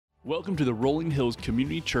Welcome to the Rolling Hills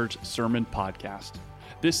Community Church Sermon Podcast.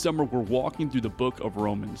 This summer, we're walking through the book of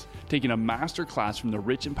Romans, taking a masterclass from the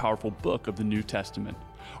rich and powerful book of the New Testament.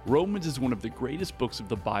 Romans is one of the greatest books of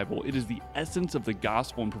the Bible. It is the essence of the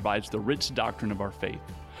gospel and provides the rich doctrine of our faith.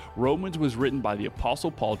 Romans was written by the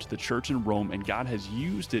Apostle Paul to the church in Rome, and God has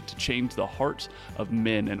used it to change the hearts of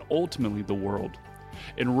men and ultimately the world.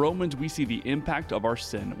 In Romans, we see the impact of our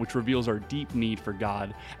sin, which reveals our deep need for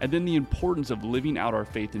God, and then the importance of living out our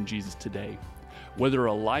faith in Jesus today. Whether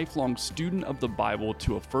a lifelong student of the Bible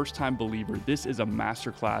to a first-time believer, this is a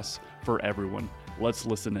masterclass for everyone. Let's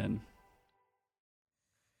listen in.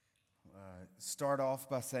 Start off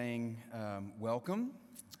by saying welcome,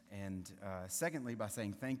 and secondly by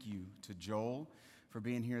saying thank you to Joel for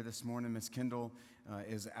being here this morning. Miss Kendall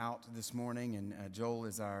is out this morning, and Joel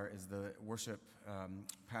is the worship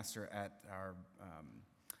pastor at our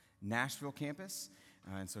Nashville campus,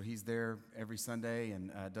 and so he's there every Sunday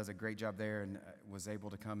and does a great job there, and was able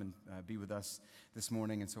to come and be with us this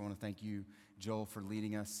morning. And so I want to thank you, Joel, for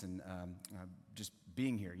leading us and just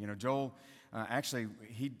being here. You know, Joel actually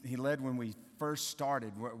he led when we first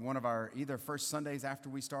started, one of our either first Sundays after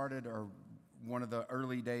we started or one of the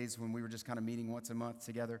early days when we were just kind of meeting once a month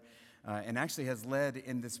together, and actually has led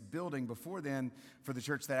in this building before then for the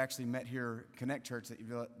church that actually met here, Connect Church, that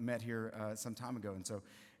you met here some time ago. And so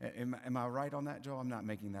am I right on that, Joel? I'm not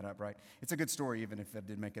making that up, right? It's a good story, even if I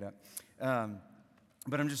did make it up.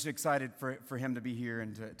 But I'm just excited for him to be here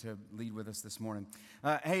and to lead with us this morning.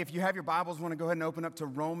 Hey, if you have your Bibles, want to go ahead and open up to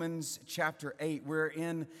Romans chapter 8. We're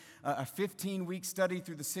in a 15-week study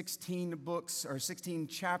through the 16 books or 16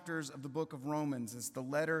 chapters of the book of Romans. It's the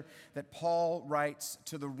letter that Paul writes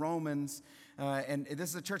to the Romans. And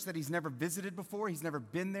this is a church that he's never visited before. He's never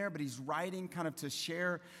been there, but he's writing kind of to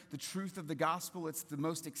share the truth of the gospel. It's the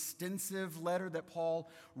most extensive letter that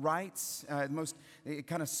Paul writes. It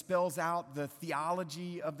kind of spells out the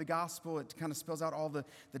theology of the gospel. It kind of spells out all the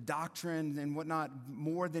doctrine and whatnot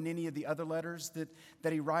more than any of the other letters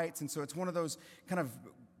that he writes. And so it's one of those kind of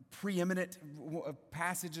preeminent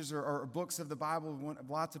passages or books of the Bible.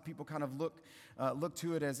 Lots of people kind of look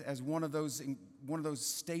to it as one of those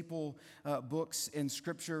staple books in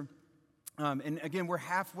Scripture. And again, we're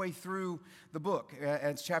halfway through the book.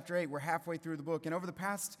 It's chapter 8. We're halfway through the book. And over the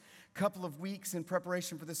past couple of weeks in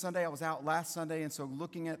preparation for this Sunday, I was out last Sunday, and so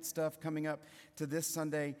looking at stuff coming up to this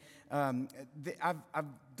Sunday, I've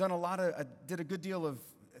done did a good deal of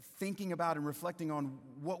thinking about and reflecting on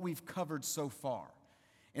what we've covered so far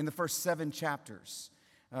in the first 7 chapters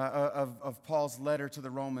of Paul's letter to the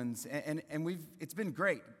Romans. And it's been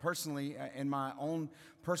great personally in my own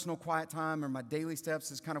personal quiet time or my daily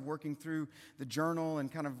steps is kind of working through the journal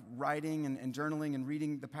and kind of writing and journaling and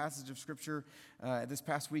reading the passage of Scripture this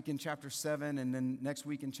past week in chapter 7 and then next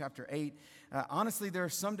week in chapter 8. Honestly, there are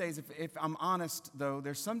some days, if I'm honest though,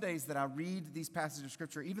 there's some days that I read these passages of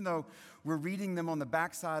Scripture, even though we're reading them on the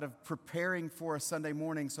backside of preparing for a Sunday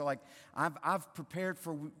morning. So like I've prepared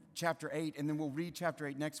for chapter 8, and then we'll read chapter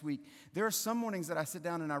 8 next week. There are some mornings that I sit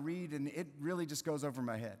down and I read, and it really just goes over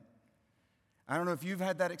my head. I don't know if you've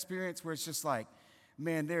had that experience where it's just like,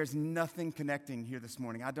 man, there's nothing connecting here this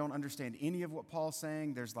morning. I don't understand any of what Paul's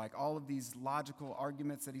saying. There's like all of these logical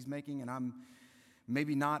arguments that he's making, and I'm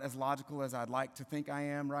maybe not as logical as I'd like to think I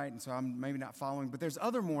am, right? And so I'm maybe not following. But there's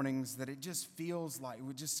other mornings that it just feels like,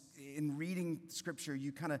 in reading Scripture,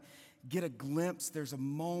 you kind of get a glimpse. There's a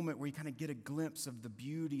moment where you kind of get a glimpse of the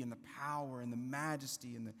beauty and the power and the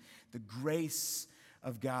majesty and the grace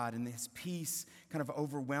of God, and His peace kind of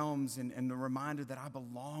overwhelms, and the reminder that I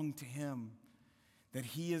belong to Him, that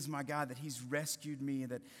He is my God, that He's rescued me,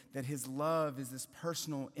 that His love is this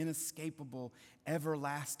personal, inescapable,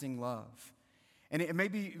 everlasting love. And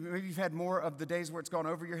maybe you've had more of the days where it's gone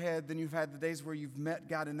over your head than you've had the days where you've met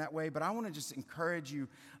God in that way. But I want to just encourage you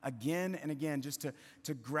again and again just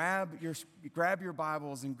to grab your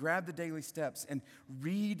Bibles and grab the daily steps and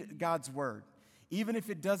read God's Word. Even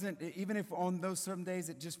if on those certain days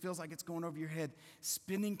it just feels like it's going over your head,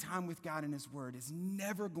 spending time with God in His Word is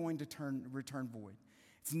never going to return void.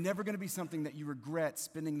 It's never going to be something that you regret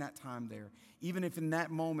spending that time there. Even if in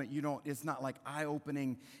that moment it's not like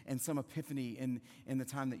eye-opening and some epiphany in the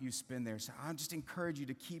time that you spend there. So I just encourage you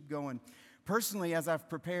to keep going. Personally, as I've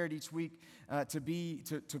prepared each week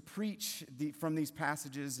to preach from these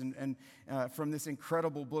passages and from this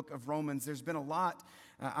incredible book of Romans, there's been a lot.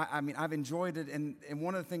 I've enjoyed it, and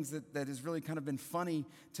one of the things that has really kind of been funny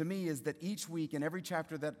to me is that each week in every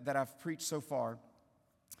chapter that I've preached so far,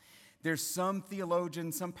 There's some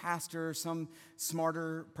theologian, some pastor, some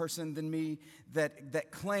smarter person than me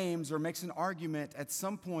that claims or makes an argument at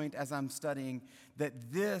some point as I'm studying that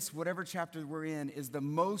this, whatever chapter we're in, is the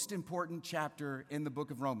most important chapter in the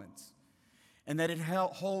book of Romans. And that it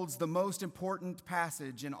holds the most important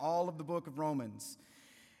passage in all of the book of Romans.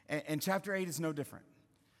 And chapter 8 is no different.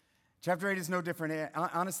 Chapter 8 is no different.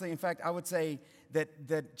 Honestly, in fact, I would say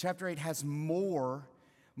that chapter 8 has more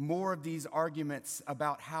of these arguments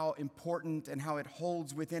about how important and how it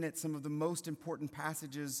holds within it some of the most important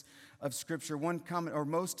passages of Scripture.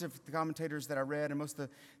 Most of the commentators that I read and most of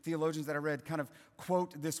the theologians that I read kind of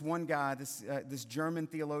quote this one guy, this German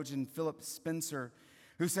theologian, Philip Spencer,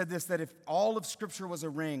 who said this, that if all of Scripture was a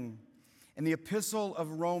ring and the epistle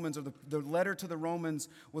of Romans, or the letter to the Romans,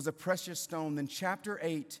 was a precious stone, then chapter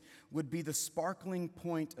 8 would be the sparkling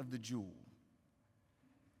point of the jewel.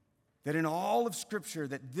 That in all of Scripture,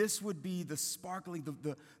 that this would be the sparkling,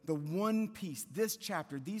 the one piece, this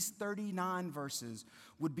chapter, these 39 verses,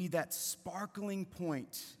 would be that sparkling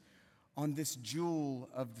point on this jewel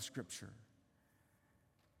of the Scripture.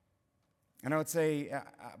 And I would say,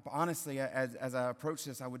 honestly, as I approach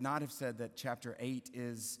this, I would not have said that chapter 8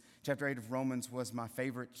 of Romans was my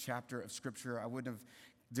favorite chapter of Scripture. I wouldn't have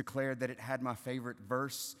declared that it had my favorite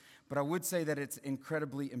verse, but I would say that it's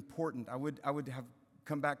incredibly important. I would have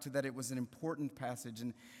come back to that it was an important passage.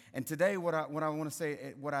 And today, what I want to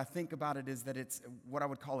say, what I think about it is that it's what I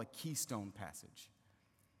would call a keystone passage.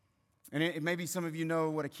 And maybe some of you know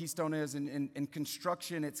what a keystone is. In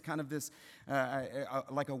construction, it's kind of this,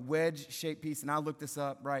 like a wedge-shaped piece. And I looked this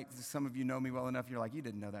up, right? Some of you know me well enough. You're like, you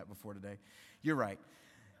didn't know that before today. You're right.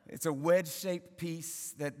 It's a wedge-shaped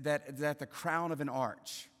piece that at the crown of an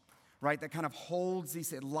arch, right? That kind of holds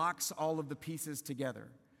these, it locks all of the pieces together.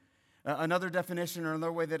 Another definition or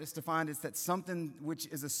another way that it's defined is that something which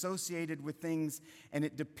is associated with things and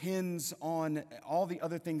it depends on, all the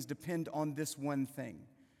other things depend on this one thing.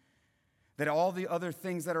 That all the other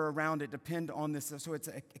things that are around it depend on this. So it's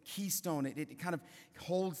a keystone. It kind of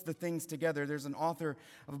holds the things together. There's an author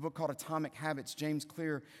of a book called Atomic Habits, James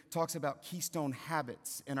Clear, talks about keystone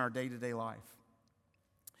habits in our day-to-day life.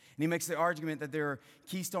 And he makes the argument that there are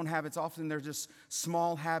keystone habits. Often they're just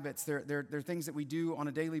small habits. They're things that we do on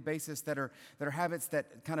a daily basis that are habits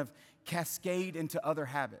that kind of cascade into other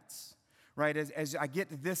habits. Right? As I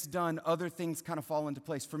get this done, other things kind of fall into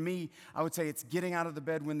place. For me, I would say it's getting out of the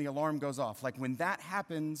bed when the alarm goes off. Like when that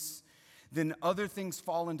happens, then other things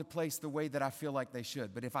fall into place the way that I feel like they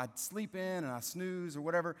should. But if I sleep in and I snooze or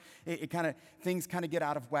whatever, things kind of get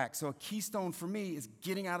out of whack. So a keystone for me is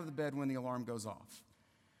getting out of the bed when the alarm goes off.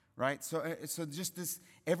 Right? So just this,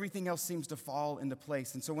 everything else seems to fall into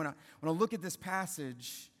place. And so when I look at this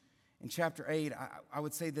passage in chapter 8, I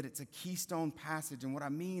would say that it's a keystone passage. And what I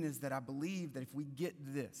mean is that I believe that if we get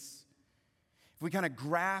this, if we kind of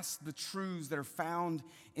grasp the truths that are found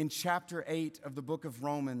in chapter 8 of the book of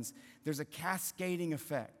Romans, there's a cascading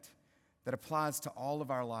effect that applies to all of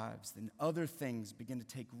our lives. Then other things begin to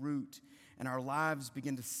take root, and our lives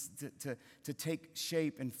begin to take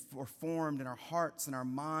shape and are formed, and our hearts and our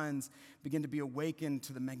minds begin to be awakened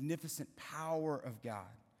to the magnificent power of God.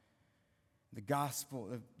 The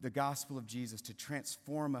gospel of Jesus to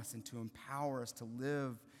transform us and to empower us to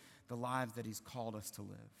live the lives that He's called us to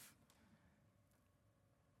live.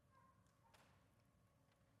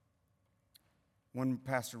 One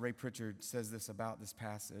pastor, Ray Pritchard, says this about this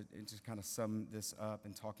passage, and just kind of sum this up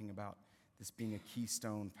in talking about this being a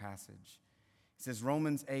keystone passage. He says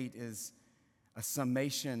Romans 8 is a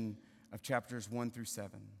summation of chapters 1 through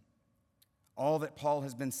 7. All that Paul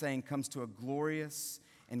has been saying comes to a glorious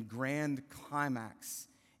and grand climax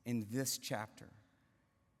in this chapter.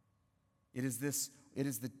 It is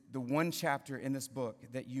the one chapter in this book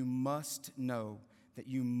that you must know, that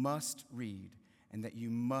you must read, and that you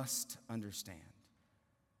must understand.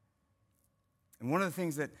 And one of the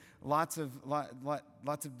things that lots of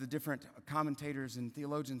the different commentators and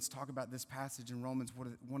theologians talk about this passage in Romans,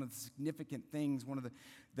 one of the significant things, one of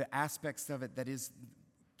the aspects of it that is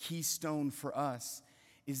keystone for us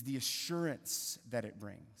is the assurance that it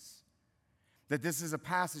brings. That this is a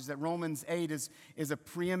passage, that Romans 8 is a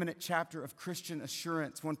preeminent chapter of Christian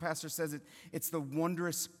assurance. One pastor says it's the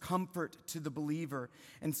wondrous comfort to the believer.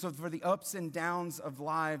 And so for the ups and downs of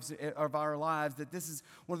our lives, that this is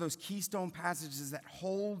one of those keystone passages that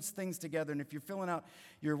holds things together. And if you're filling out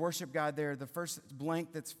your worship guide there, the first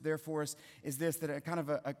blank that's there for us is this, that a kind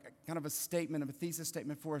of a statement, a thesis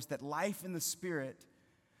statement for us, that life in the Spirit,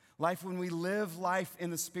 when we live life in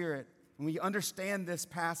the Spirit, when we understand this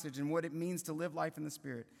passage and what it means to live life in the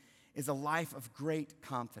Spirit, is a life of great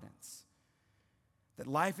confidence. That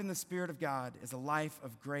life in the Spirit of God is a life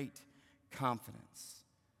of great confidence.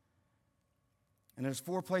 And there's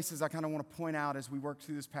 4 places I kind of want to point out as we work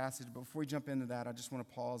through this passage. But before we jump into that, I just want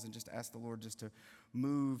to pause and just ask the Lord just to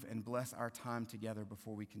move and bless our time together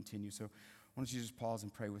before we continue. So why don't you just pause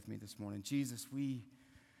and pray with me this morning. Jesus, we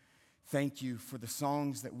thank you for the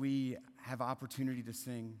songs that we have opportunity to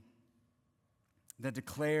sing that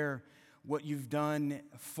declare what you've done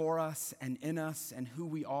for us and in us and who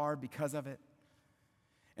we are because of it.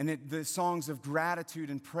 And the songs of gratitude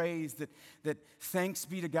and praise that thanks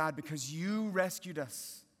be to God because you rescued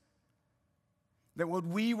us. That what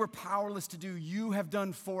we were powerless to do, you have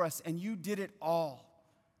done for us, and you did it all.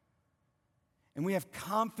 And we have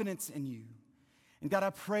confidence in you. And God,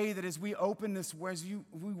 I pray that as we open this,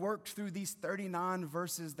 we worked through these 39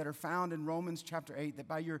 verses that are found in Romans chapter 8, that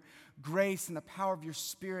by your grace and the power of your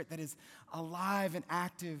Spirit that is alive and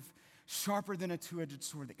active, sharper than a two-edged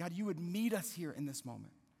sword, that God, you would meet us here in this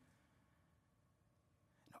moment.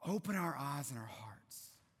 Open our eyes and our hearts.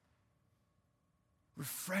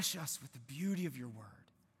 Refresh us with the beauty of your word.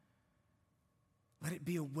 Let it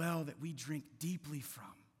be a well that we drink deeply from.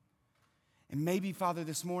 And maybe, Father,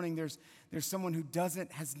 this morning there's someone who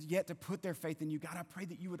has yet to put their faith in you. God, I pray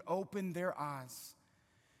that you would open their eyes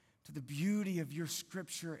to the beauty of your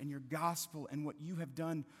scripture and your gospel and what you have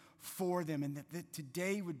done for them, and that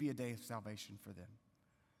today would be a day of salvation for them.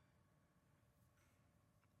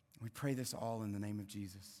 We pray this all in the name of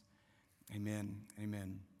Jesus. Amen.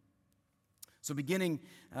 Amen. So beginning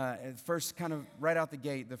first kind of right out the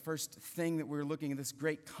gate, the first thing that we're looking at, this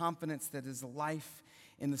great confidence that is life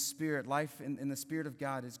in the Spirit, life in the Spirit of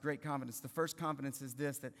God is great confidence. The first confidence is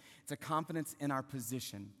this, that it's a confidence in our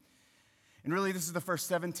position. And really, this is the first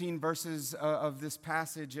 17 verses of this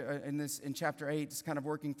passage in chapter 8. Just kind of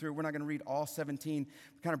working through. We're not going to read all 17.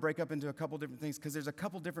 We kind of break up into a couple different things because there's a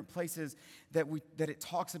couple different places that it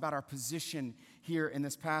talks about our position here in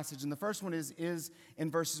this passage. And the first one is in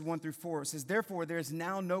verses 1 through 4. It says, "Therefore, there is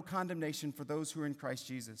now no condemnation for those who are in Christ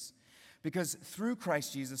Jesus, because through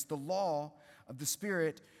Christ Jesus, the law of the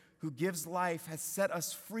Spirit who gives life has set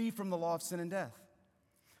us free from the law of sin and death.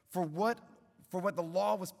 For what the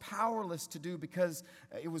law was powerless to do because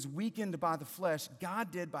it was weakened by the flesh, God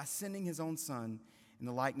did by sending his own Son in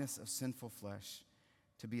the likeness of sinful flesh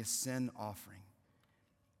to be a sin offering.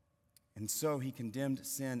 And so he condemned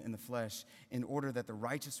sin in the flesh in order that the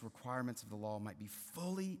righteous requirements of the law might be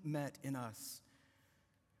fully met in us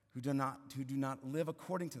who do not live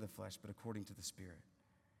according to the flesh but according to the Spirit."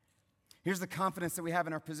 Here's the confidence that we have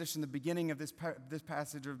in our position, the beginning of this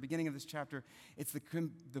passage or the beginning of this chapter. It's the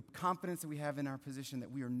confidence that we have in our position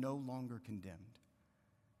that we are no longer condemned.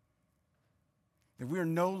 That we are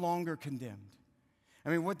no longer condemned. I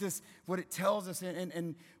mean, what it tells us,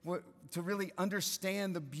 and to really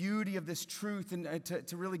understand the beauty of this truth, and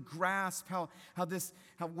to really grasp how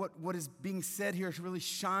what is being said here really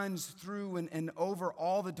shines through and over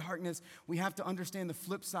all the darkness, we have to understand the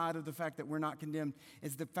flip side of the fact that we're not condemned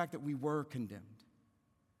is the fact that we were condemned.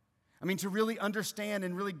 I mean, to really understand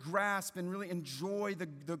and really grasp and really enjoy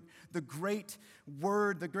the great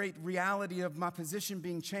word, the great reality of my position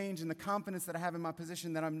being changed and the confidence that I have in my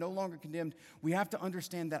position that I'm no longer condemned, we have to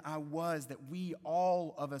understand that we,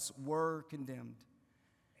 all of us, were condemned.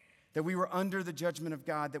 That we were under the judgment of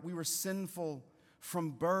God, that we were sinful from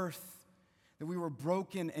birth, that we were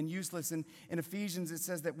broken and useless. And in Ephesians, it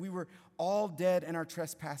says that we were all dead in our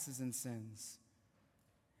trespasses and sins.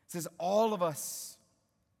 It says all of us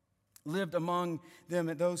lived among them,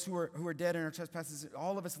 and those who are dead in our trespasses,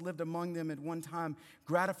 all of us lived among them at one time,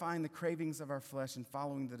 gratifying the cravings of our flesh and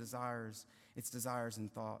following its desires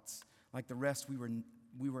and thoughts. Like the rest,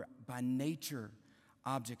 we were by nature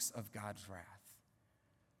objects of God's wrath.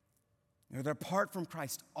 That apart from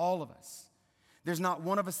Christ, all of us, there's not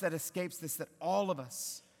one of us that escapes this, that all of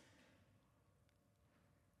us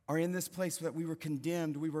are in this place that we were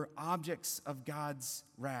condemned, we were objects of God's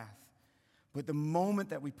wrath. But the moment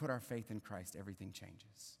that we put our faith in Christ, everything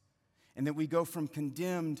changes. And that we go from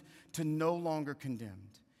condemned to no longer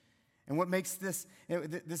condemned. And what makes this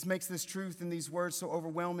makes this truth and these words so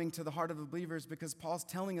overwhelming to the heart of the believers, because Paul's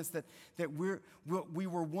telling us that what we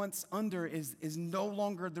were once under is no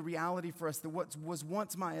longer the reality for us. That what was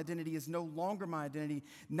once my identity is no longer my identity.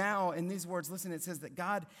 Now, in these words, listen, it says that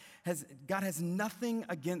God has nothing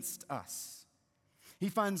against us. He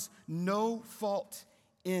finds no fault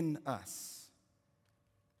in us.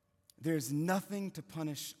 There's nothing to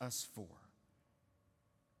punish us for.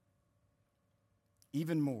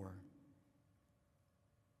 Even more,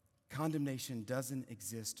 condemnation doesn't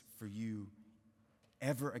exist for you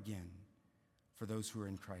ever again for those who are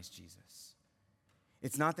in Christ Jesus.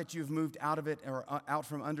 It's not that you've moved out of it or out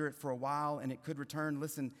from under it for a while and it could return.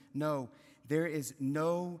 Listen, no, there is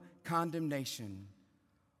no condemnation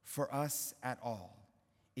for us at all.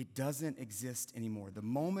 It doesn't exist anymore. The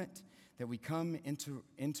moment that we come into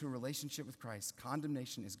a relationship with Christ,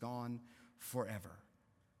 condemnation is gone forever.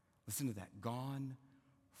 Listen to that, gone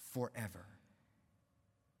forever.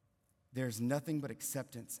 There's nothing but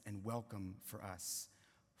acceptance and welcome for us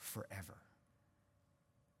forever.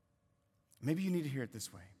 Maybe you need to hear it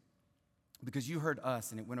this way, because you heard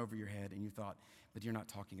us and it went over your head and you thought, but you're not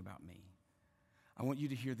talking about me. I want you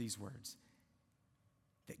to hear these words,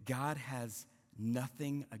 that God has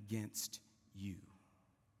nothing against you.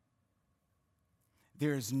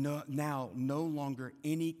 There is now no longer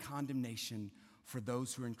any condemnation for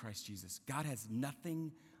those who are in Christ Jesus. God has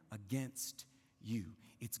nothing against you.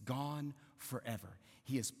 It's gone forever.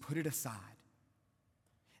 He has put it aside.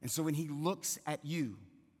 And so when he looks at you,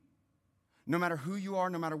 no matter who you are,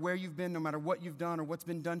 no matter where you've been, no matter what you've done or what's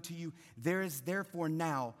been done to you, there is therefore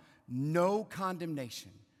now no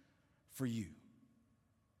condemnation for you.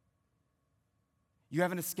 You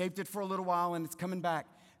haven't escaped it for a little while and it's coming back.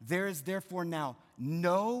 There is therefore now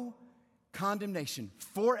no condemnation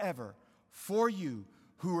forever for you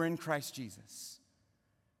who are in Christ Jesus.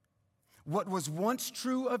 What was once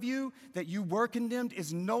true of you, that you were condemned,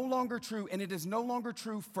 is no longer true, and it is no longer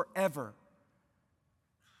true forever.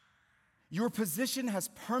 Your position has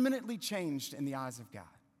permanently changed in the eyes of God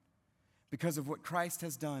because of what Christ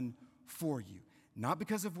has done for you. Not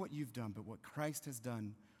because of what you've done, but what Christ has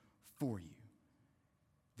done for you.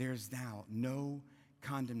 There's now no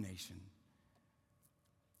condemnation.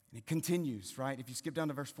 And it continues, right? If you skip down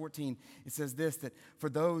to verse 14, it says this, that for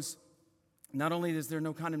those, not only is there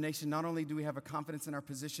no condemnation, not only do we have a confidence in our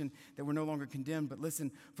position that we're no longer condemned, but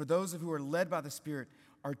listen, for those who are led by the Spirit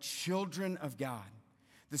are children of God.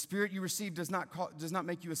 The Spirit you received does not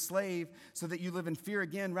make you a slave so that you live in fear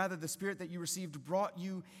again. Rather, the Spirit that you received brought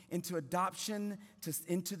you into adoption,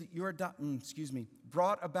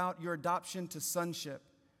 brought about your adoption to sonship.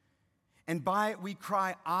 And by it we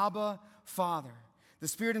cry, Abba, Father. The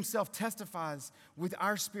Spirit himself testifies with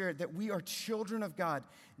our spirit that we are children of God.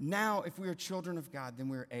 Now, if we are children of God, then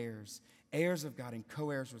we're heirs, heirs of God and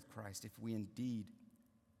co-heirs with Christ, if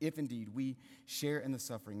indeed we share in the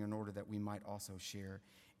suffering in order that we might also share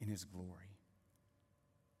in his glory.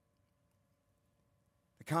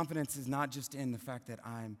 The confidence is not just in the fact that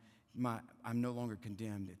I'm no longer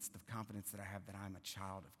condemned. It's the confidence that I have that I'm a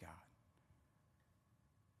child of God.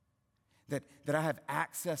 That I have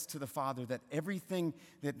access to the Father, that everything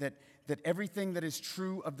that is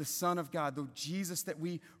true of the Son of God, the Jesus that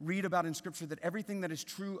we read about in Scripture, that everything that is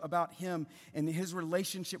true about him and his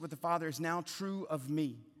relationship with the Father is now true of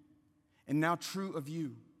me and now true of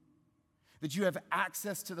you. That you have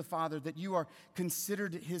access to the Father, that you are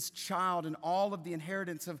considered his child, and all of the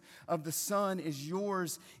inheritance of the Son is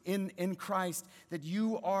yours in Christ, that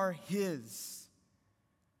you are his.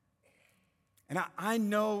 And I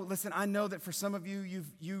know that for some of you,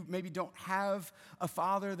 you maybe don't have a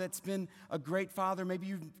father that's been a great father. Maybe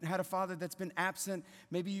you've had a father that's been absent.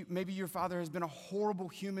 Maybe your father has been a horrible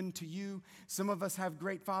human to you. Some of us have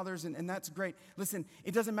great fathers, and that's great. Listen,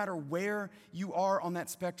 it doesn't matter where you are on that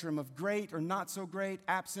spectrum of great or not so great,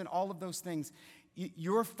 absent, all of those things.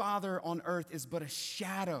 Your father on earth is but a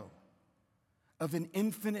shadow of an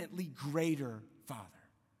infinitely greater Father.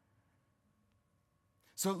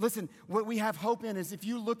 So listen, what we have hope in is if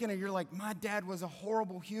you look in it, you're like, my dad was a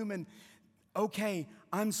horrible human. Okay,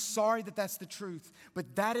 I'm sorry that that's the truth,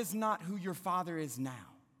 but that is not who your father is now.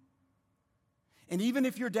 And even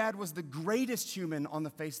if your dad was the greatest human on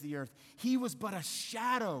the face of the earth, he was but a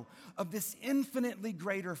shadow of this infinitely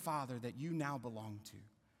greater Father that you now belong to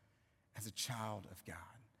as a child of God.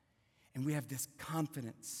 And we have this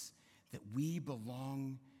confidence that we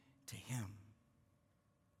belong to him.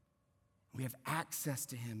 We have access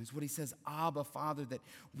to him, is what he says, Abba, Father, that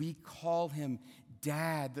we call him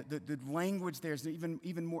Dad. The language there is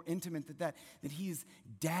even more intimate than that he is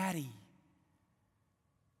Daddy.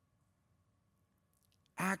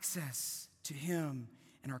 Access to him,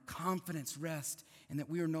 and our confidence rests in that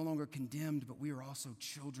we are no longer condemned, but we are also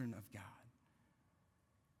children of God.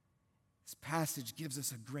 This passage gives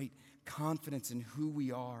us a great confidence in who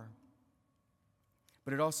we are.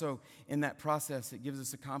 But it also, in that process, it gives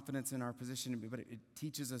us a confidence in our position, but it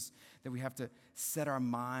teaches us that we have to set our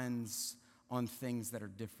minds on things that are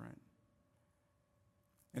different.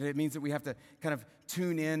 And it means that we have to kind of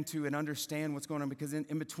tune in to and understand what's going on, because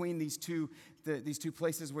in between these two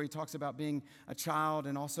places where he talks about being a child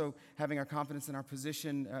and also having our confidence in our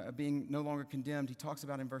position, being no longer condemned, he talks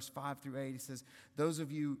about in verse 5 through 8, he says, those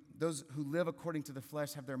who live according to the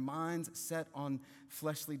flesh have their minds set on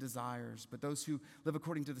fleshly desires, but those who live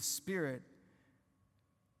according to the Spirit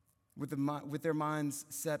with their minds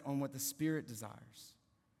set on what the Spirit desires.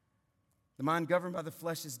 The mind governed by the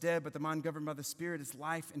flesh is dead, but the mind governed by the Spirit is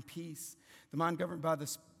life and peace. The mind governed by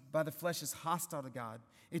the flesh is hostile to God.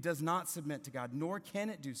 It does not submit to God, nor can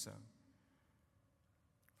it do so.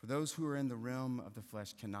 For those who are in the realm of the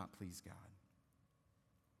flesh cannot please God.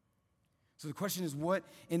 So the question is, what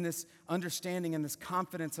in this understanding and this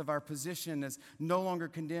confidence of our position as no longer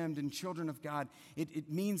condemned and children of God, it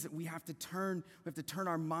means that we have to turn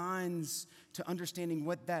our minds to understanding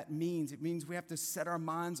what that means. It means we have to set our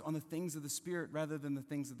minds on the things of the Spirit rather than the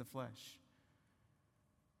things of the flesh.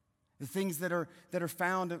 The things that are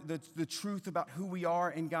found, the truth about who we are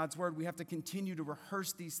in God's Word, we have to continue to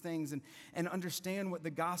rehearse these things and understand what the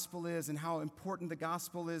gospel is and how important the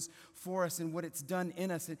gospel is for us and what it's done in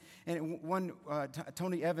us. And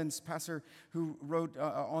Tony Evans, pastor who wrote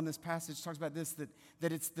on this passage, talks about this,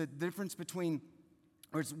 that it's the difference between,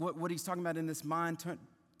 or it's what he's talking about in this mind,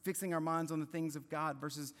 fixing our minds on the things of God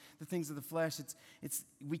versus the things of the flesh. It's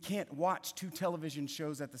we can't watch two television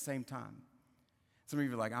shows at the same time. Some of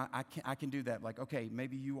you are like, I can do that. Like, okay,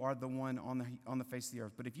 maybe you are the one on the face of the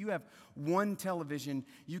earth. But if you have one television,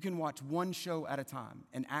 you can watch one show at a time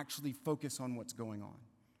and actually focus on what's going on.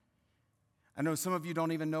 I know some of you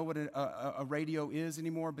don't even know what a radio is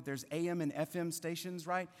anymore, but there's AM and FM stations,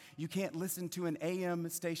 right? You can't listen to an AM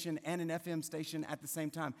station and an FM station at the same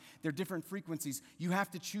time. They're different frequencies. You have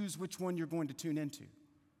to choose which one you're going to tune into.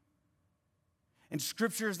 And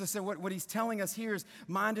Scripture is what he's telling us here is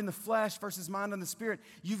mind in the flesh versus mind in the Spirit.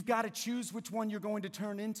 You've got to choose which one you're going to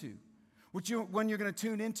turn into, which one you're going to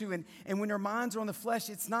tune into. And when our minds are on the flesh,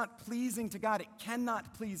 it's not pleasing to God. It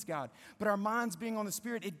cannot please God. But our minds being on the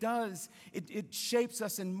Spirit, it does. It shapes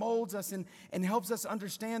us and molds us and helps us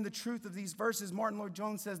understand the truth of these verses. Martin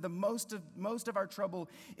Lloyd-Jones says the most of our trouble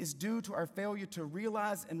is due to our failure to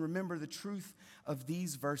realize and remember the truth of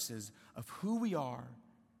these verses, of who we are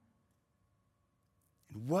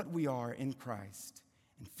and what we are in Christ,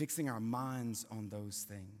 and fixing our minds on those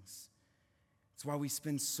things. It's why we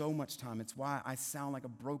spend so much time. It's why I sound like a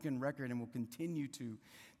broken record and will continue to,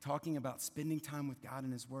 talking about spending time with God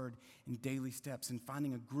and His Word in daily steps and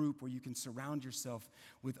finding a group where you can surround yourself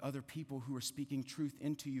with other people who are speaking truth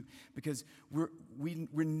into you, because we're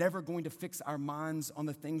never going to fix our minds on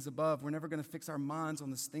the things above. We're never going to fix our minds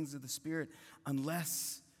on the things of the Spirit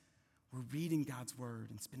unless we're reading God's Word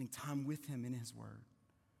and spending time with Him in His Word.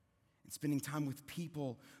 And spending time with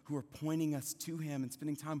people who are pointing us to Him, and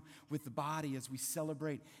spending time with the body as we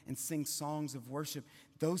celebrate and sing songs of worship.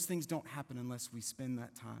 Those things don't happen unless we spend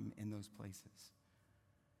that time in those places,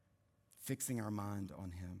 fixing our mind on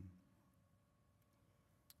Him.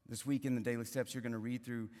 This week in the Daily Steps, you're going to read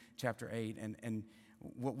through chapter 8, and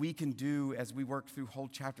what we can do as we work through whole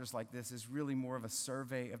chapters like this is really more of a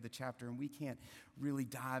survey of the chapter, and we can't really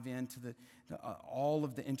dive into all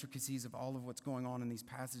of the intricacies of all of what's going on in these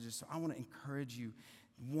passages. So I want to encourage you,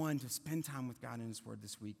 one, to spend time with God in His Word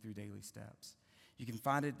this week through Daily Steps. You can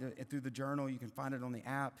find it through the journal. You can find it on the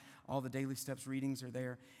app. All the Daily Steps readings are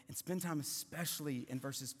there. And spend time especially in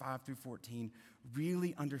verses 5 through 14,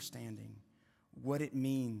 really understanding what it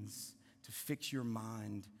means to fix your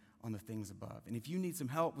mind on the things above. And if you need some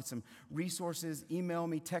help with some resources, email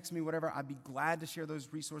me, text me, whatever. I'd be glad to share those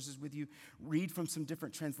resources with you. Read from some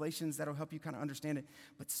different translations. That'll help you kind of understand it.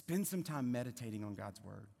 But spend some time meditating on God's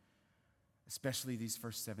Word, especially these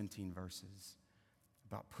first 17 verses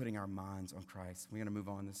about putting our minds on Christ. We're going to move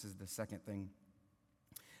on. This is the second thing.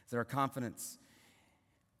 Is that our confidence,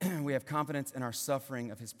 we have confidence in our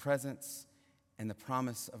suffering of His presence and the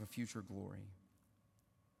promise of a future glory.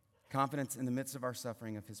 Confidence in the midst of our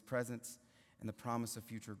suffering of His presence and the promise of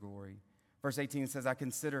future glory. Verse 18 says, I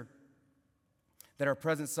consider that our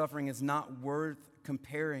present suffering is not worth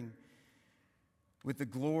comparing with the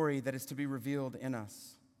glory that is to be revealed in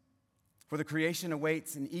us. For the creation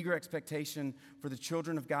awaits in eager expectation for the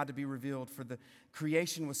children of God to be revealed. For the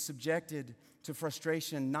creation was subjected to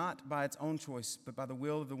frustration, not by its own choice, but by the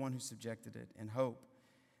will of the one who subjected it, in hope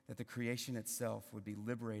that the creation itself would be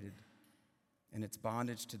liberated and its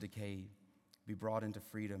bondage to decay be brought into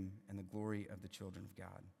freedom and the glory of the children of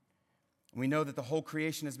God. And we know that the whole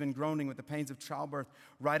creation has been groaning with the pains of childbirth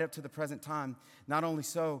right up to the present time. Not only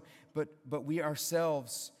so, but we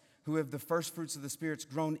ourselves who have the first fruits of the spirits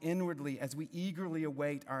groan inwardly as we eagerly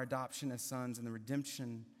await our adoption as sons and the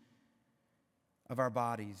redemption of our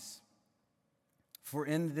bodies. For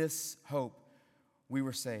in this hope we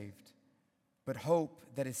were saved. But hope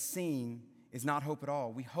that is seen is not hope at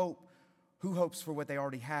all. Who hopes for what they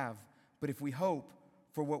already have? But if we hope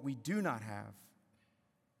for what we do not have,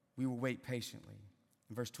 we will wait patiently.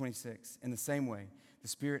 In verse 26, in the same way, the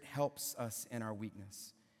Spirit helps us in our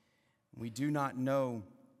weakness. We do not know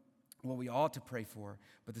what we ought to pray for,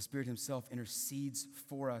 but the Spirit himself intercedes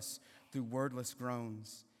for us through wordless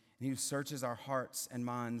groans. And he who searches our hearts and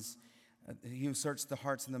minds, he who searches the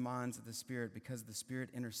hearts and the minds of the Spirit, because the Spirit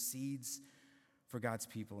intercedes for God's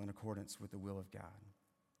people in accordance with the will of God.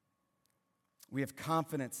 We have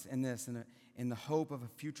confidence in this, in the hope of a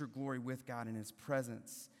future glory with God in his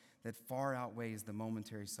presence that far outweighs the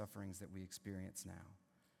momentary sufferings that we experience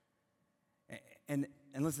now. And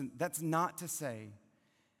listen, that's not to say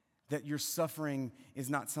that your suffering is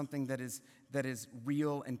not something that is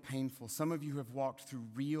real and painful. Some of you have walked through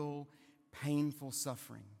real, painful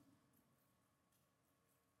suffering.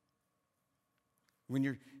 When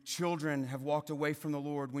your children have walked away from the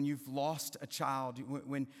Lord, when you've lost a child,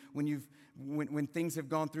 when things have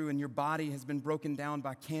gone through and your body has been broken down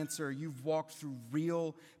by cancer, you've walked through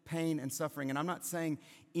real pain and suffering. And I'm not saying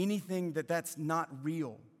anything that's not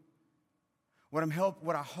real. What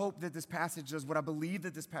I hope that this passage does, what I believe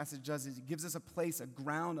that this passage does, is it gives us a place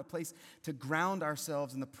to ground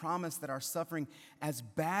ourselves in the promise that our suffering, as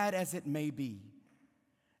bad as it may be,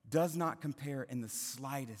 does not compare in the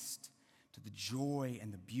slightest to the joy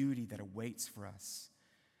and the beauty that awaits for us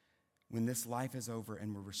when this life is over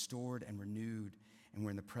and we're restored and renewed and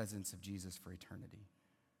we're in the presence of Jesus for eternity.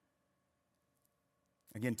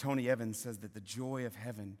 Again, Tony Evans says that the joy of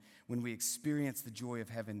heaven, when we experience the joy of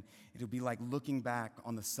heaven, it'll be like looking back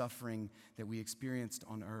on the suffering that we experienced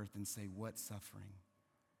on earth and say, what suffering?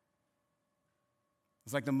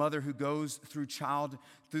 It's like the mother who goes through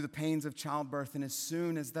the pains of childbirth, and as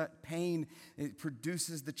soon as that pain it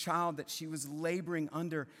produces the child that she was laboring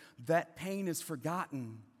under, that pain is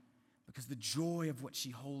forgotten because the joy of what she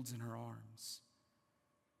holds in her arms.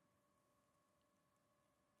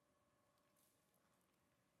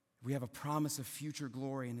 We have a promise of future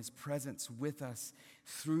glory and his presence with us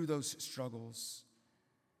through those struggles.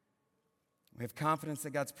 We have confidence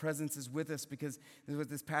that God's presence is with us because this is what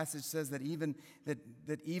this passage says, that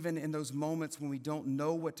even in those moments when we don't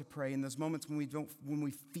know what to pray, in those moments when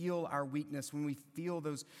we feel our weakness, when we feel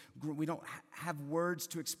we don't have words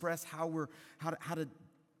to express how to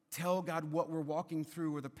tell God what we're walking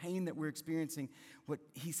through or the pain that we're experiencing, what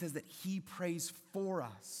he says that he prays for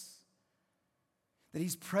us. That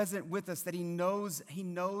he's present with us, that he knows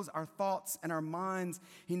our thoughts and our minds.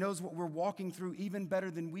 He knows what we're walking through even better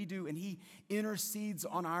than we do, and he intercedes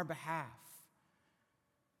on our behalf.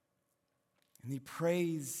 And he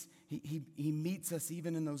prays, he meets us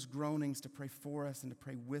even in those groanings to pray for us and to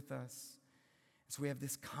pray with us. And so we have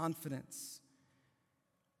this confidence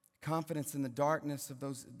in the darkness of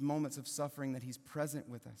those moments of suffering, that he's present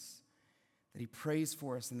with us, that he prays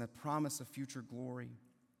for us, and the promise of future glory.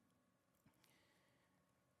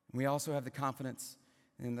 We also have the confidence,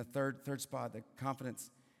 in the third spot, the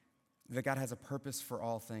confidence that God has a purpose for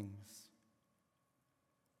all things.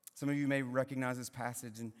 Some of you may recognize this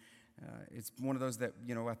passage, and it's one of those that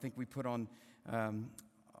I think we put on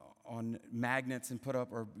magnets and put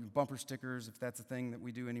up, or bumper stickers, if that's a thing that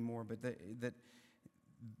we do anymore. But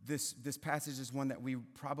this passage is one that we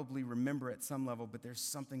probably remember at some level, but there's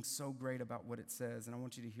something so great about what it says, and I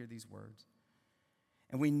want you to hear these words.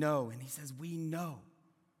 And we know, and he says, we know.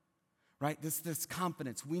 Right? This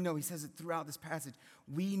confidence, we know, he says it throughout this passage.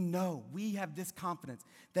 We know, we have this confidence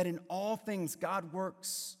that in all things God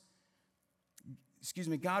works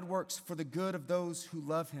for the good of those who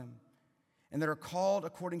love him and that are called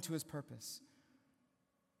according to his purpose.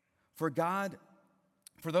 For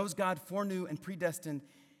those God foreknew and predestined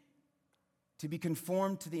to be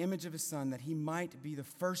conformed to the image of his Son, that he might be the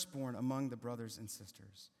firstborn among the brothers and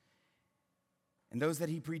sisters. And those that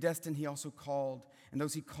he predestined, he also called. And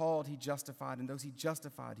those he called, he justified. And those he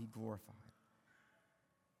justified, he glorified.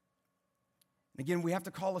 And again, we have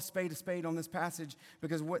to call a spade on this passage,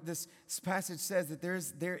 because what this passage says, that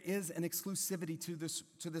there is an exclusivity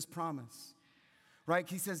to this promise. Right?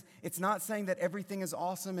 He says it's not saying that everything is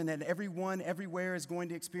awesome and that everyone everywhere is going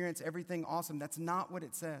to experience everything awesome. That's not what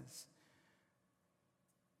it says.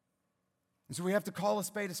 And so we have to call a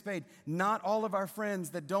spade. Not all of our friends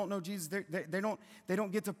that don't know Jesus, they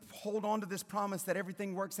don't get to hold on to this promise that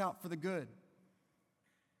everything works out for the good.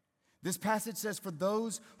 This passage says, for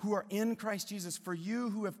those who are in Christ Jesus, for you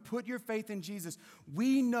who have put your faith in Jesus,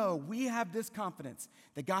 we know, we have this confidence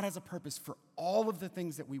that God has a purpose for all of the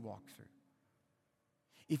things that we walk through.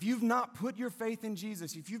 If you've not put your faith in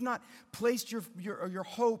Jesus, if you've not placed your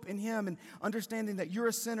hope in him and understanding that you're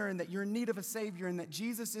a sinner and that you're in need of a Savior and that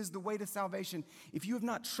Jesus is the way to salvation, if you have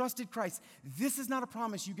not trusted Christ, this is not a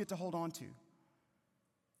promise you get to hold on to.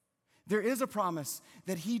 There is a promise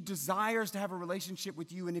that he desires to have a relationship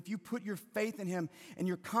with you, and if you put your faith in him and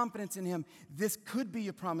your confidence in him, this could be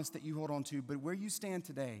a promise that you hold on to, but where you stand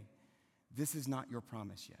today, this is not your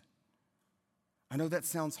promise yet. I know that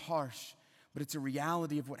sounds harsh, but it's a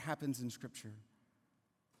reality of what happens in Scripture.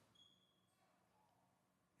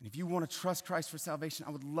 And if you want to trust Christ for salvation,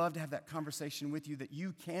 I would love to have that conversation with you, that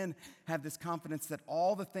you can have this confidence that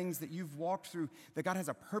all the things that you've walked through, that God has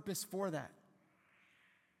a purpose for that.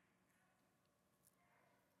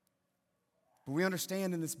 But we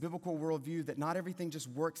understand in this biblical worldview that not everything just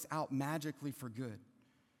works out magically for good.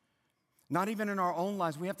 Not even in our own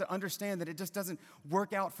lives. We have to understand that it just doesn't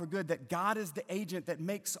work out for good, that God is the agent that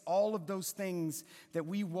makes all of those things that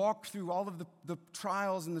we walk through, all of the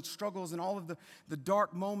trials and the struggles and all of the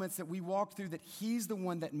dark moments that we walk through, that he's the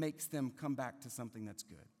one that makes them come back to something that's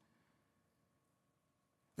good.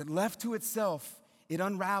 That left to itself, it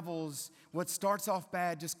unravels. What starts off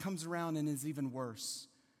bad just comes around and is even worse,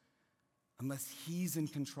 unless he's in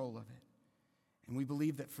control of it. And we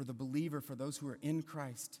believe that for the believer, for those who are in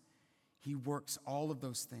Christ, he works all of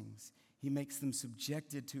those things. He makes them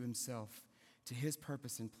subjected to himself, to his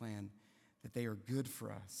purpose and plan, that they are good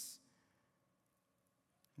for us.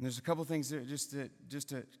 And there's a couple things there just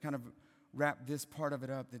to kind of wrap this part of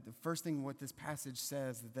it up. That the first thing what this passage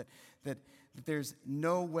says, that there's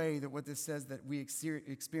no way that what this says that we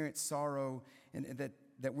experience sorrow and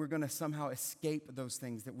that we're going to somehow escape those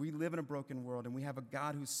things, that we live in a broken world and we have a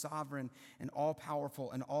God who's sovereign and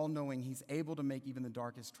all-powerful and all-knowing. He's able to make even the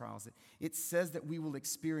darkest trials. It says that we will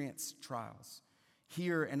experience trials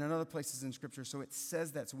here and in other places in Scripture, so it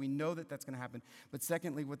says that, so we know that that's going to happen. But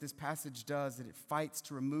secondly, what this passage does, that it fights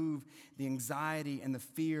to remove the anxiety and the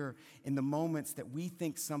fear in the moments that we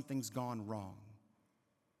think something's gone wrong.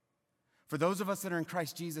 For those of us that are in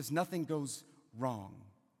Christ Jesus, nothing goes wrong.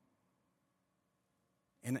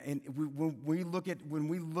 And when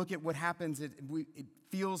we look at what happens, it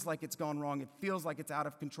feels like it's gone wrong. It feels like it's out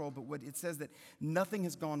of control. But what it says that nothing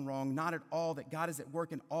has gone wrong, not at all, that God is at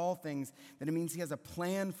work in all things, that it means he has a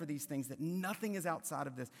plan for these things, that nothing is outside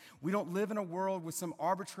of this. We don't live in a world with some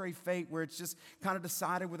arbitrary fate where it's just kind of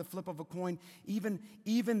decided with a flip of a coin. Even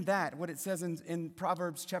that, what it says in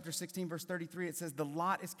Proverbs chapter 16, verse 33, it says, the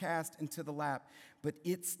lot is cast into the lap, but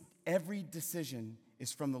every decision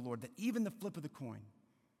is from the Lord, that even the flip of the coin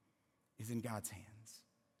is in God's hands.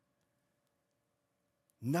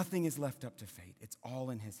 Nothing is left up to fate. It's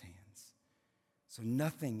all in his hands. So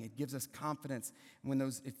nothing, it gives us confidence when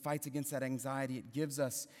it fights against that anxiety. It gives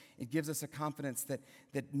us a confidence that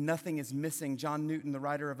nothing is missing. John Newton, the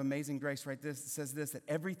writer of Amazing Grace, says this, that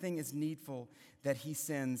everything is needful that he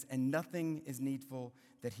sends and nothing is needful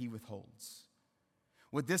that he withholds.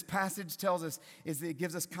 What this passage tells us is that it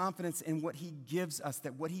gives us confidence in what he gives us,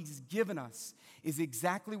 that what he's given us is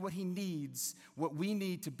exactly what he needs, what we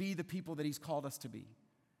need to be the people that he's called us to be.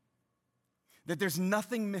 That there's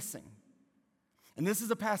nothing missing. And this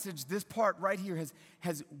is a passage, this part right here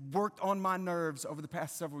has worked on my nerves over the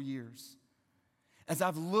past several years. As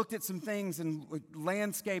I've looked at some things and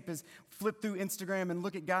landscape, has flipped through Instagram and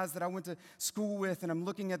look at guys that I went to school with, and I'm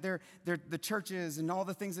looking at the churches and all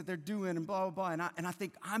the things that they're doing and blah, blah, blah, and I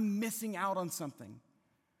think I'm missing out on something.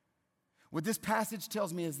 What this passage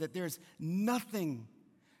tells me is that there's nothing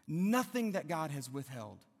that God has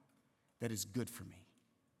withheld that is good for me.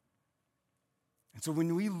 And so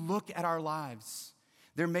when we look at our lives,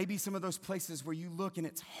 there may be some of those places where you look and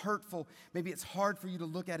it's hurtful. Maybe it's hard for you to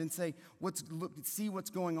look at and say, see what's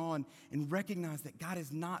going on, and recognize that God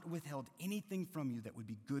has not withheld anything from you that would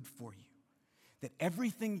be good for you. That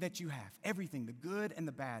everything that you have, everything, the good and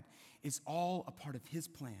the bad, is all a part of his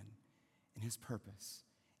plan and his purpose.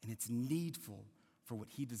 And it's needful for what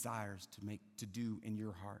he desires to do in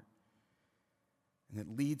your heart. And it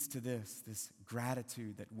leads to this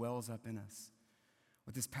gratitude that wells up in us.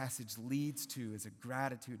 What this passage leads to is a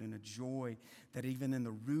gratitude and a joy that even in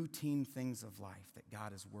the routine things of life, that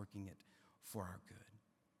God is working it for our good.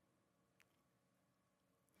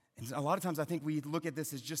 And a lot of times I think we look at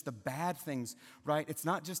this as just the bad things, right? It's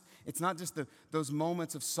not just those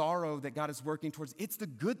moments of sorrow that God is working towards. It's the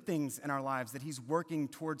good things in our lives that he's working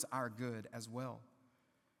towards our good as well.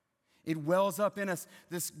 It wells up in us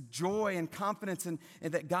this joy and confidence and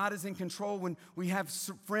that God is in control when we have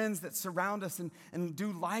friends that surround us and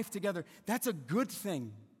do life together. That's a good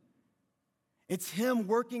thing. It's Him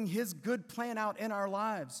working His good plan out in our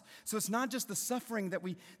lives. So it's not just the suffering that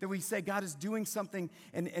we say God is doing something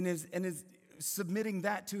and is submitting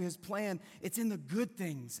that to His plan. It's in the good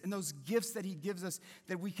things, in those gifts that He gives us,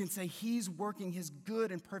 that we can say He's working His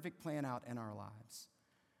good and perfect plan out in our lives.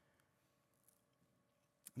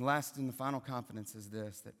 And last and the final confidence is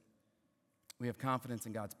this, that we have confidence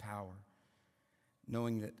in God's power,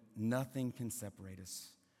 knowing that nothing can separate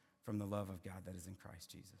us from the love of God that is in Christ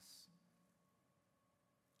Jesus.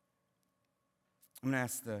 I'm going to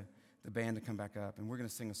ask the band to come back up, and we're going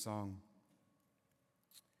to sing a song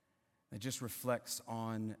that just reflects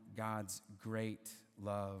on God's great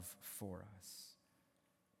love for us.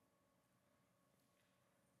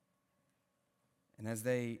 And as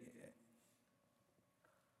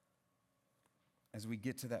we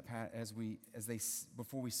get to that,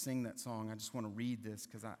 before we sing that song, I just want to read this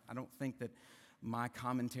because I don't think that my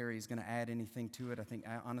commentary is going to add anything to it. I think,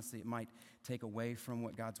 honestly, it might take away from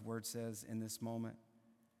what God's Word says in this moment.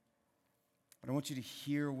 But I want you to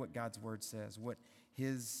hear what God's Word says, what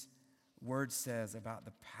His Word says about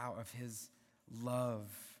the power of His love,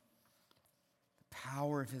 the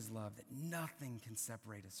power of His love, that nothing can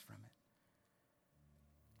separate us from it.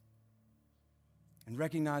 And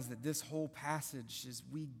recognize that this whole passage, as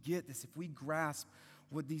we get this, if we grasp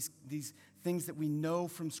what these things that we know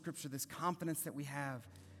from Scripture, this confidence that we have,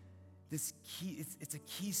 it's a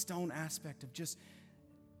keystone aspect of just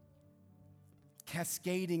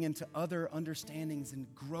cascading into other understandings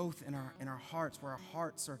and growth in our hearts, where our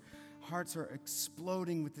hearts are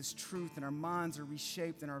exploding with this truth, and our minds are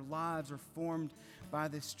reshaped, and our lives are formed by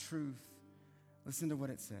this truth. Listen to what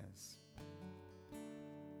it says.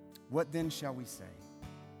 What then shall we say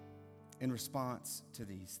in response to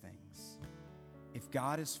these things? If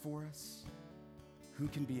God is for us, who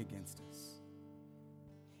can be against us?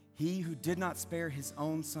 He who did not spare His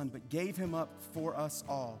own Son, but gave Him up for us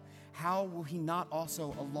all, how will He not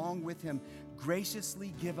also, along with Him,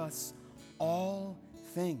 graciously give us all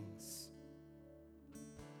things?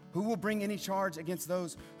 Who will bring any charge against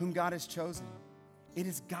those whom God has chosen? It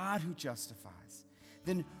is God who justifies.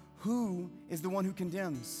 Then who is the one who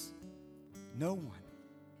condemns? No one.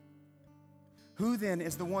 Who then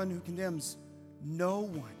is the one who condemns? No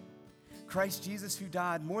one. Christ Jesus, who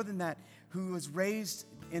died, more than that, who was raised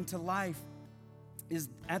into life, is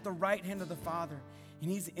at the right hand of the Father,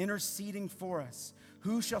 and He's interceding for us.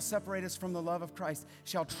 Who shall separate us from the love of Christ?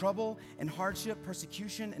 Shall trouble and hardship,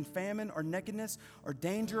 persecution and famine, or nakedness, or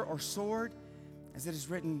danger, or sword? As it is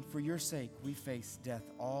written, for your sake we face death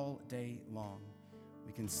all day long.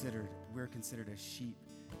 We're considered as sheep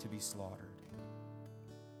to be slaughtered.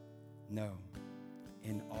 No,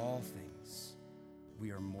 in all things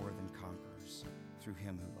we are more than conquerors through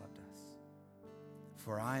Him who loved us.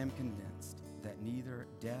 For I am convinced that neither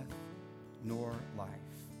death nor life,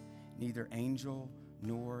 neither angel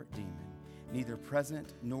nor demon, neither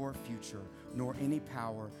present nor future, nor any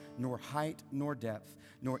power, nor height nor depth,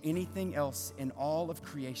 nor anything else in all of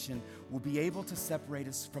creation will be able to separate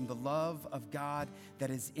us from the love of God that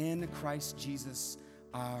is in Christ Jesus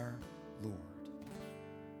our Lord.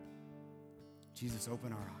 Jesus,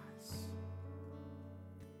 open our eyes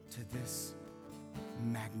to this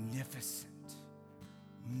magnificent,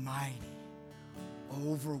 mighty,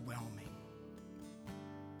 overwhelming,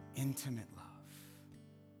 intimate love.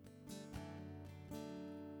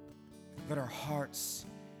 Let our hearts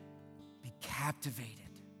be captivated.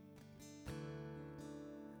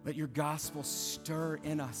 Let your gospel stir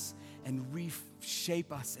in us and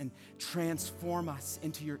reshape us and transform us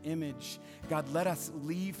into your image. God, let us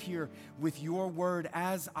leave here with your word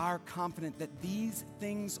as our confidence that these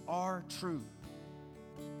things are true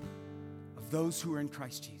of those who are in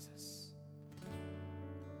Christ Jesus.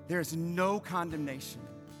 There is no condemnation.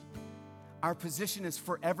 Our position is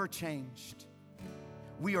forever changed.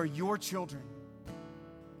 We are your children.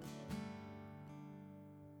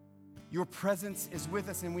 Your presence is with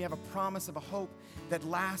us, and we have a promise of a hope that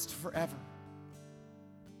lasts forever.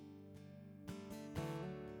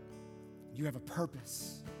 You have a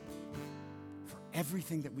purpose for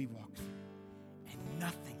everything that we walk through. And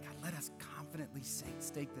nothing, God, let us confidently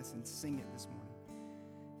stake this and sing it this morning,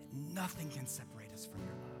 that nothing can separate us from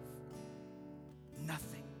your love.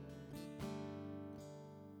 Nothing.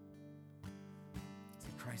 It's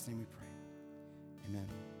in Christ's name we pray. Amen.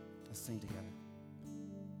 Let's sing together.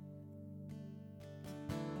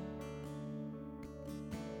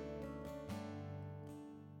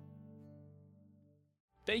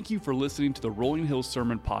 Thank you for listening to the Rolling Hills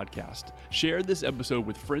Sermon Podcast. Share this episode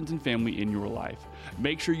with friends and family in your life.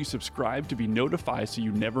 Make sure you subscribe to be notified so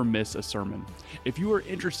you never miss a sermon. If you are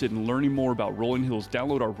interested in learning more about Rolling Hills,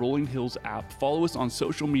 download our Rolling Hills app, follow us on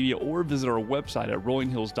social media, or visit our website at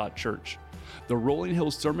rollinghills.church. The Rolling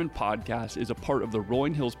Hills Sermon Podcast is a part of the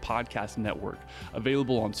Rolling Hills Podcast Network,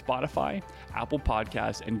 available on Spotify, Apple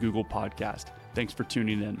Podcasts, and Google Podcasts. Thanks for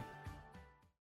tuning in.